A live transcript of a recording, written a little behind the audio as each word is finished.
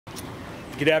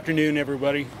Good afternoon,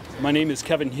 everybody. My name is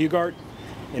Kevin Hugart,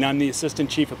 and I'm the Assistant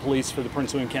Chief of Police for the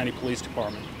Prince William County Police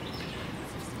Department.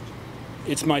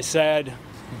 It's my sad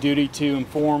duty to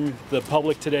inform the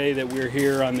public today that we're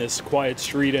here on this quiet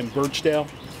street in Birchdale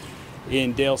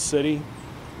in Dale City.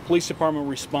 Police Department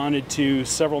responded to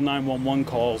several 911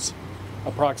 calls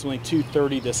approximately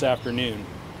 2:30 this afternoon.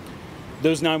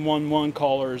 Those 911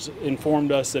 callers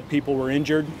informed us that people were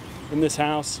injured in this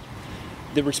house.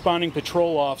 The responding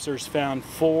patrol officers found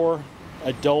 4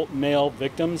 adult male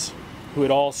victims who had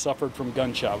all suffered from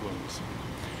gunshot wounds.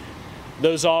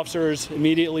 Those officers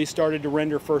immediately started to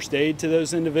render first aid to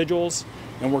those individuals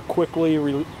and were quickly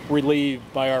relieved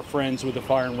by our friends with the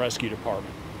Fire and Rescue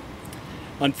Department.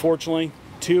 Unfortunately,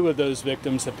 2 of those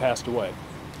victims have passed away.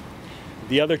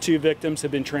 The other 2 victims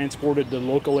have been transported to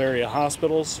local area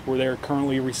hospitals where they are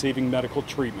currently receiving medical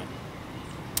treatment.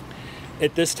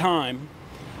 At this time,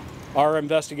 our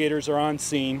investigators are on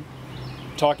scene,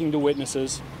 talking to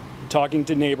witnesses, talking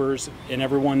to neighbors and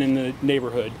everyone in the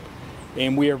neighborhood,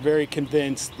 and we are very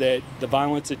convinced that the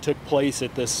violence that took place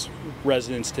at this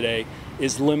residence today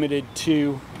is limited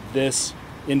to this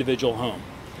individual home.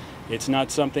 It's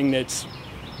not something that's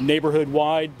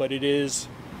neighborhood-wide, but it is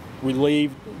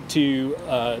relieved to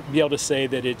be able to say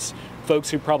that it's folks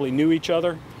who probably knew each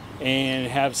other and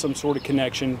have some sort of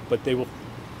connection, but they will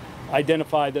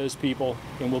identify those people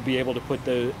and we'll be able to put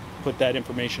that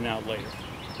information out later.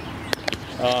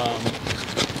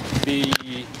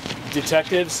 The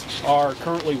detectives are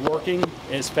currently working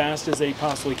as fast as they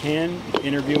possibly can,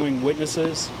 interviewing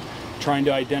witnesses, trying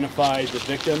to identify the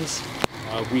victims.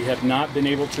 We have not been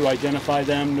able to identify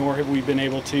them, nor have we been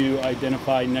able to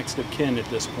identify next of kin at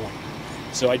this point.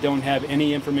 So I don't have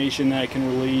any information that I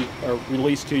can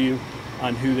release to you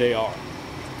on who they are.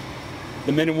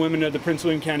 The men and women of the Prince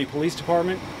William County Police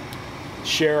Department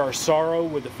share our sorrow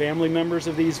with the family members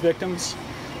of these victims.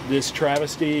 This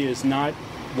travesty is not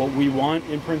what we want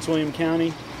in Prince William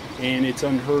County, and it's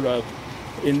unheard of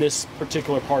in this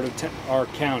particular part of our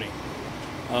county.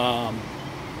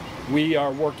 We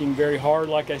are working very hard,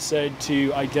 like I said,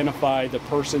 to identify the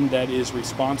person that is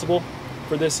responsible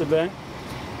for this event.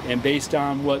 And based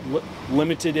on what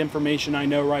limited information I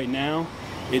know right now,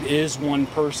 it is one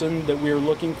person that we are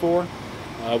looking for.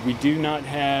 We do not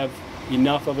have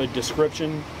enough of a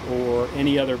description or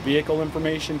any other vehicle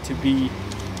information to be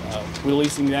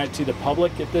releasing that to the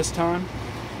public at this time.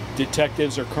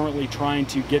 Detectives are currently trying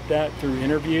to get that through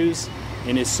interviews,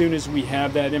 and as soon as we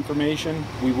have that information,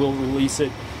 we will release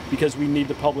it because we need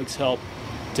the public's help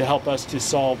to help us to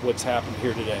solve what's happened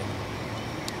here today.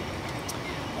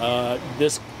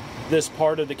 This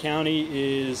part of the county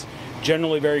is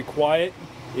generally very quiet.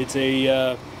 It's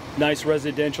a nice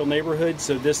residential neighborhood,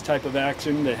 so this type of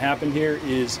action that happened here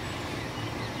is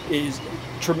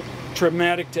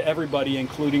traumatic to everybody,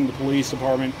 including the police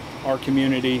department, our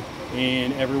community,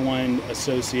 and everyone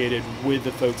associated with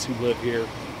the folks who live here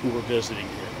who were visiting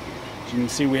here. As you can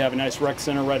see, we have a nice rec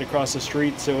center right across the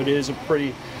street, so it is a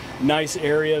pretty nice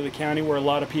area of the county where a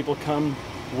lot of people come,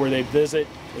 where they visit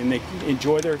and they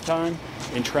enjoy their time.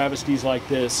 And travesties like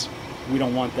this, we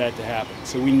don't want that to happen.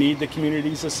 So we need the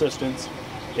community's assistance.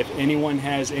 If anyone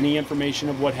has any information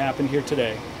of what happened here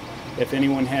today, if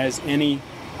anyone has any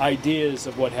ideas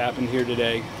of what happened here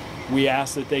today, we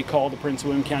ask that they call the Prince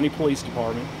William County Police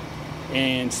Department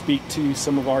and speak to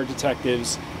some of our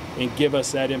detectives and give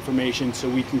us that information so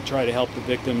we can try to help the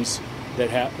victims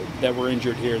that were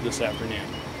injured here this afternoon.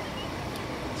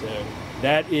 So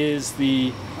that is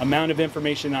the amount of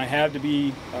information I have to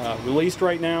be released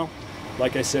right now.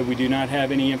 Like I said, we do not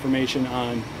have any information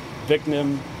on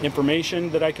victim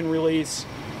information that I can release,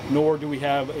 nor do we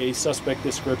have a suspect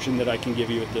description that I can give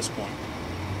you at this point.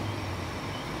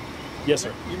 Yes,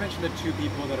 sir. You mentioned the 2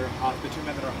 people that are the 2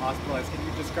 men that are hospitalized. Can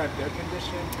you describe their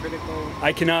condition? Critical?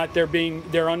 I cannot.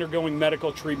 They're undergoing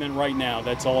medical treatment right now.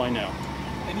 That's all I know.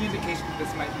 Any indication that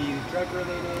this might be drug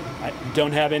related? I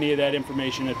don't have any of that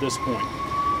information at this point.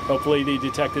 Hopefully the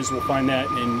detectives will find that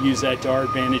and use that to our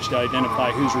advantage to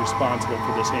identify who's responsible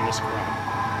for this heinous crime.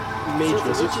 Major. Can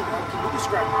you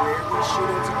describe where these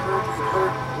shootings occurred? We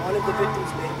heard one of the victims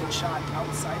may have been shot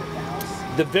outside of the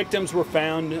house. The victims were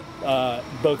found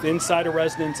both inside a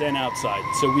residence and outside,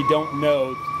 so we don't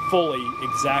know fully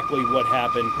exactly what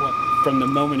happened from the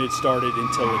moment it started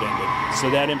until it ended. So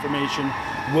that information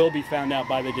will be found out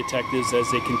by the detectives as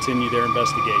they continue their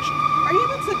investigation. Are you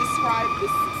able to describe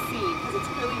this scene? Because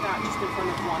it's really not just in front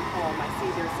of one home. I see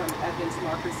there's some evidence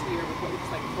markers here with what looks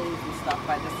like clothes and stuff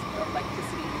by this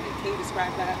electricity unit. Can you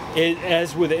describe that?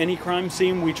 As with any crime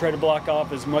scene, we try to block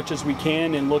off as much as we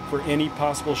can and look for any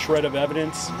possible shred of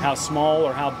evidence, how small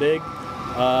or how big.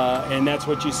 and that's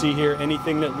what you see here.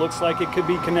 Anything that looks like it could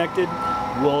be connected,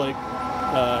 we'll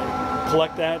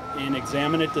collect that and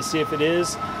examine it to see if it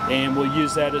is, and we'll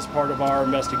use that as part of our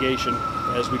investigation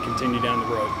as we continue down the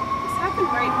road. This happened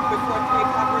right before 3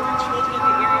 o'clock. Were there children in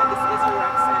the area? This is a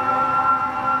rec center.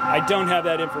 I don't have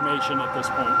that information at this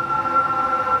point.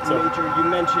 So, Major, you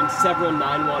mentioned several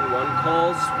 911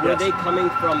 calls. Were Yes. they coming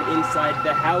from inside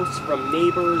the house, from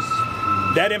neighbors?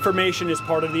 that information is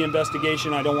part of the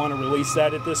investigation. I don't want to release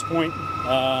that at this point.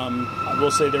 I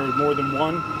will say there were more than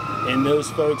one, and those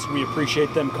folks, we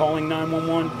appreciate them calling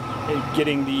 911 and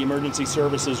getting the emergency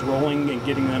services rolling and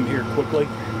getting them here quickly.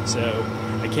 So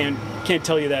I can't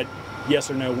tell you that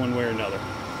yes or no one way or another.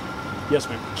 Yes,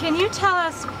 ma'am. Can you tell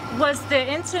us, was the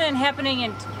incident happening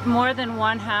in more than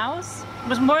one house?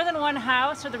 Was more than one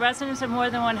house, or the residents of more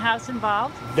than one house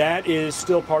involved? That is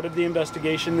still part of the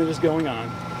investigation that is going on.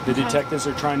 The Okay. detectives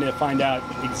are trying to find out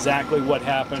exactly what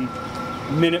happened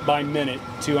minute by minute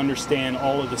to understand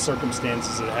all of the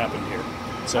circumstances that happened here.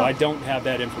 So I don't have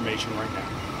that information right now.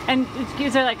 And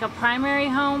is there like a primary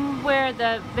home where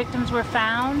the victims were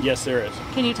found? Yes, there is.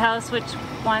 Can you tell us which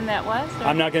one that was? or-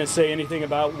 I'm not going to say anything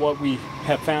about what we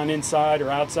have found inside or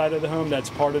outside of the home.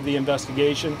 That's part of the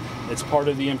investigation. It's part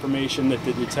of the information that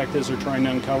the detectives are trying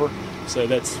to uncover. So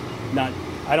that's not,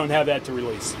 I don't have that to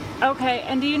release. Okay,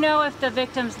 and do you know if the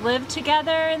victims lived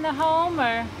together in the home,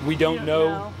 or? We You don't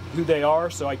know who they are,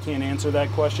 so I can't answer that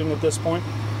question at this point.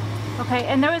 Okay,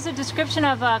 and there was a description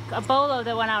of a Bolo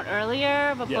that went out earlier,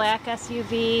 of a Yes. black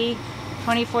SUV,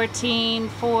 2014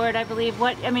 Ford, I believe.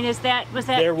 What, I mean, was that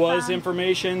There was found?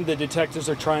 information. The detectives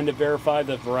are trying to verify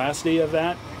the veracity of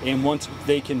that, and once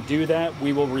they can do that,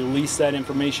 we will release that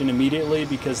information immediately,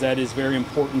 because that is very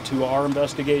important to our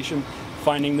investigation,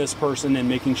 finding this person and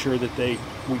making sure that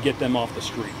we get them off the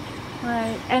street.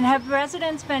 Right, and have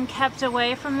residents been kept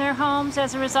away from their homes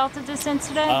as a result of this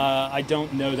incident? I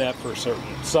don't know that for certain.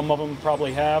 Some of them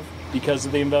probably have because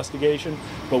of the investigation,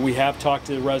 but we have talked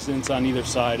to the residents on either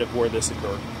side of where this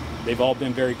occurred. They've all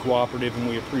been very cooperative, and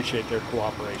we appreciate their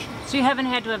cooperation. So you haven't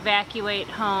had to evacuate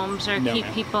homes or No, keep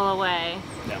ma'am. people away?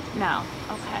 No. No,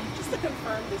 okay. Just to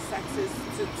confirm the sexes,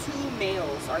 so 2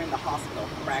 males are in the hospital,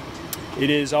 correct? It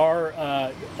is all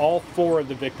 4 of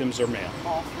the victims are male.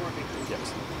 All 4 victims.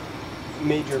 Yes.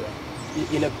 Major,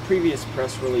 in a previous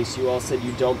press release, you all said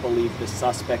you don't believe the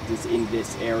suspect is in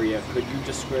this area. Could you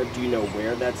describe, do you know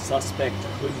where that suspect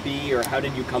could be, or how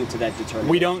did you come to that determination?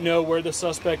 We don't know where the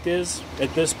suspect is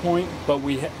at this point, but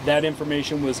that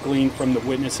information was gleaned from the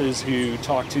witnesses who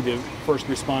talked to the first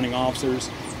responding officers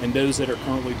and those that are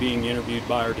currently being interviewed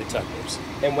by our detectives.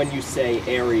 And when you say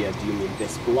area, do you mean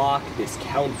this block, this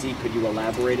county? Could you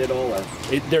elaborate at all? Or?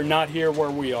 They're not here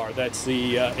where we are. That's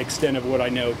the extent of what I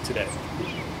know today.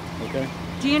 Okay?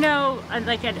 Do you know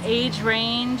like an age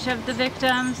range of the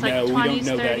victims? Like No, we 20s, don't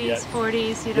know 30s, that yet.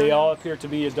 40s? You don't They know? all appear to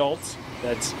be adults.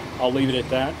 I'll leave it at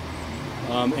that.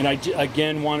 And I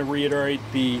again want to reiterate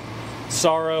the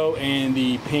sorrow and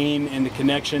the pain and the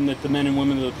connection that the men and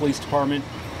women of the police department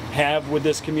have with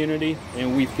this community,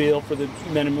 and we feel for the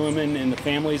men and women and the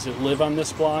families that live on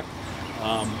this block.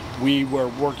 We were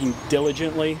working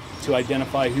diligently to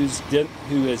identify who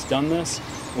has done this,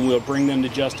 and we'll bring them to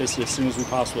justice as soon as we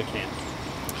possibly can.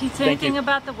 Can you say Thank anything you.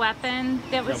 about the weapon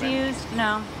that was No, ma'am. used?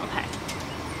 No? Okay.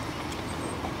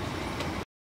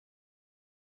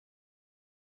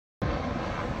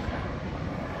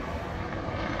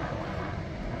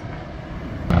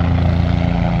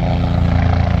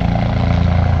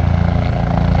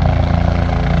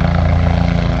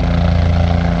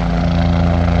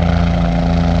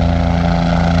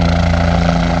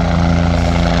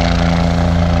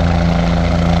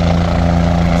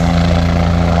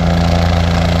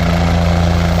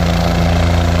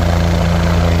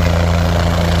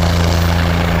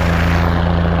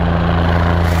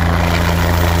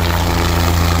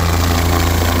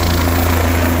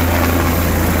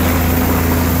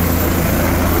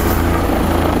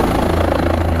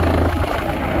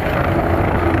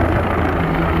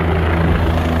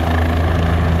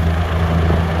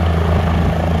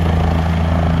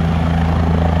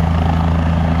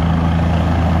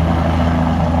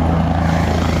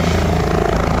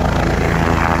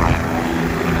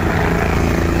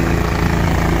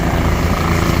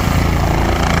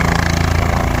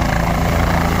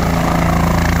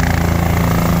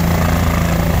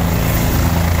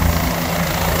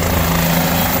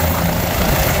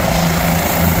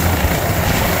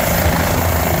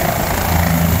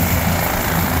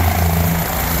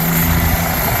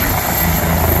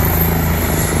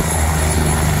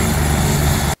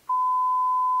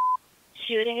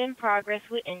 in progress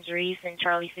with injuries in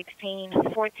Charlie 16,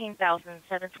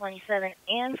 14,727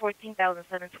 and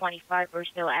 14,725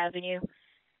 Birchdale Avenue.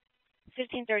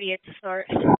 1538 to start.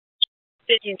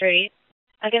 1538.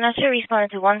 Again, I should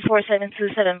respond to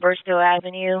 14727 Birchdale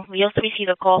Avenue. We also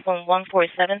received a call from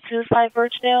 14725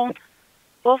 Birchdale.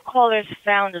 Both callers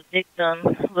found the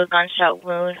victim with a gunshot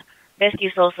wound. Rescue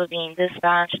is also being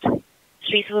dispatched.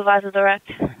 Street supervisor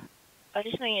direct.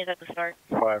 Additional units at the start.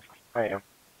 5. I am.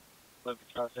 Okay.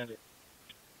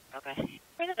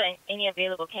 Is there any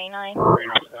available K9?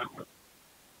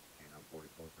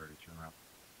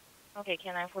 Okay,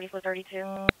 K9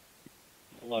 4432.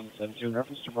 1172. In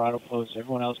reference to Bridal Post,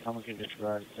 everyone else coming can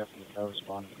disregard except for the co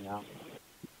respondent for now.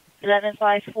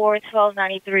 1154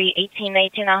 1293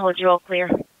 1818. I'll hold you all clear.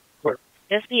 Clear.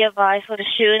 Just be advised for the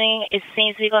shooting, it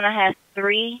seems we're going to have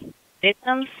 3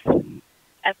 victims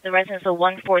at the residence of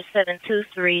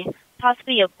 14723.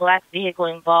 Possibly a black vehicle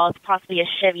involved, possibly a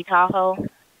Chevy Tahoe.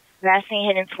 Last seen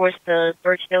heading towards the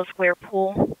Birchdale Square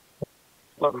pool.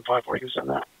 1154, you send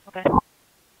that. Okay.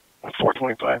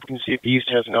 425, can you see if East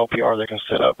has an LPR they can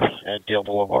set up at Dale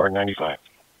Boulevard 95?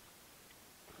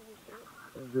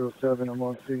 07, I'm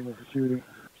on scene of the shooting.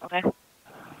 Okay.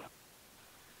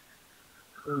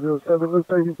 07, looks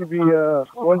like it could be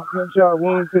one gunshot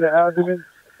wound to the abdomen.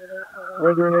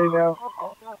 Rendering A now.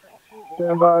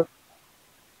 Stand by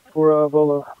for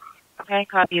Volo. Okay,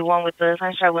 copy 1 with the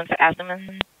gunshot wound to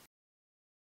abdomen.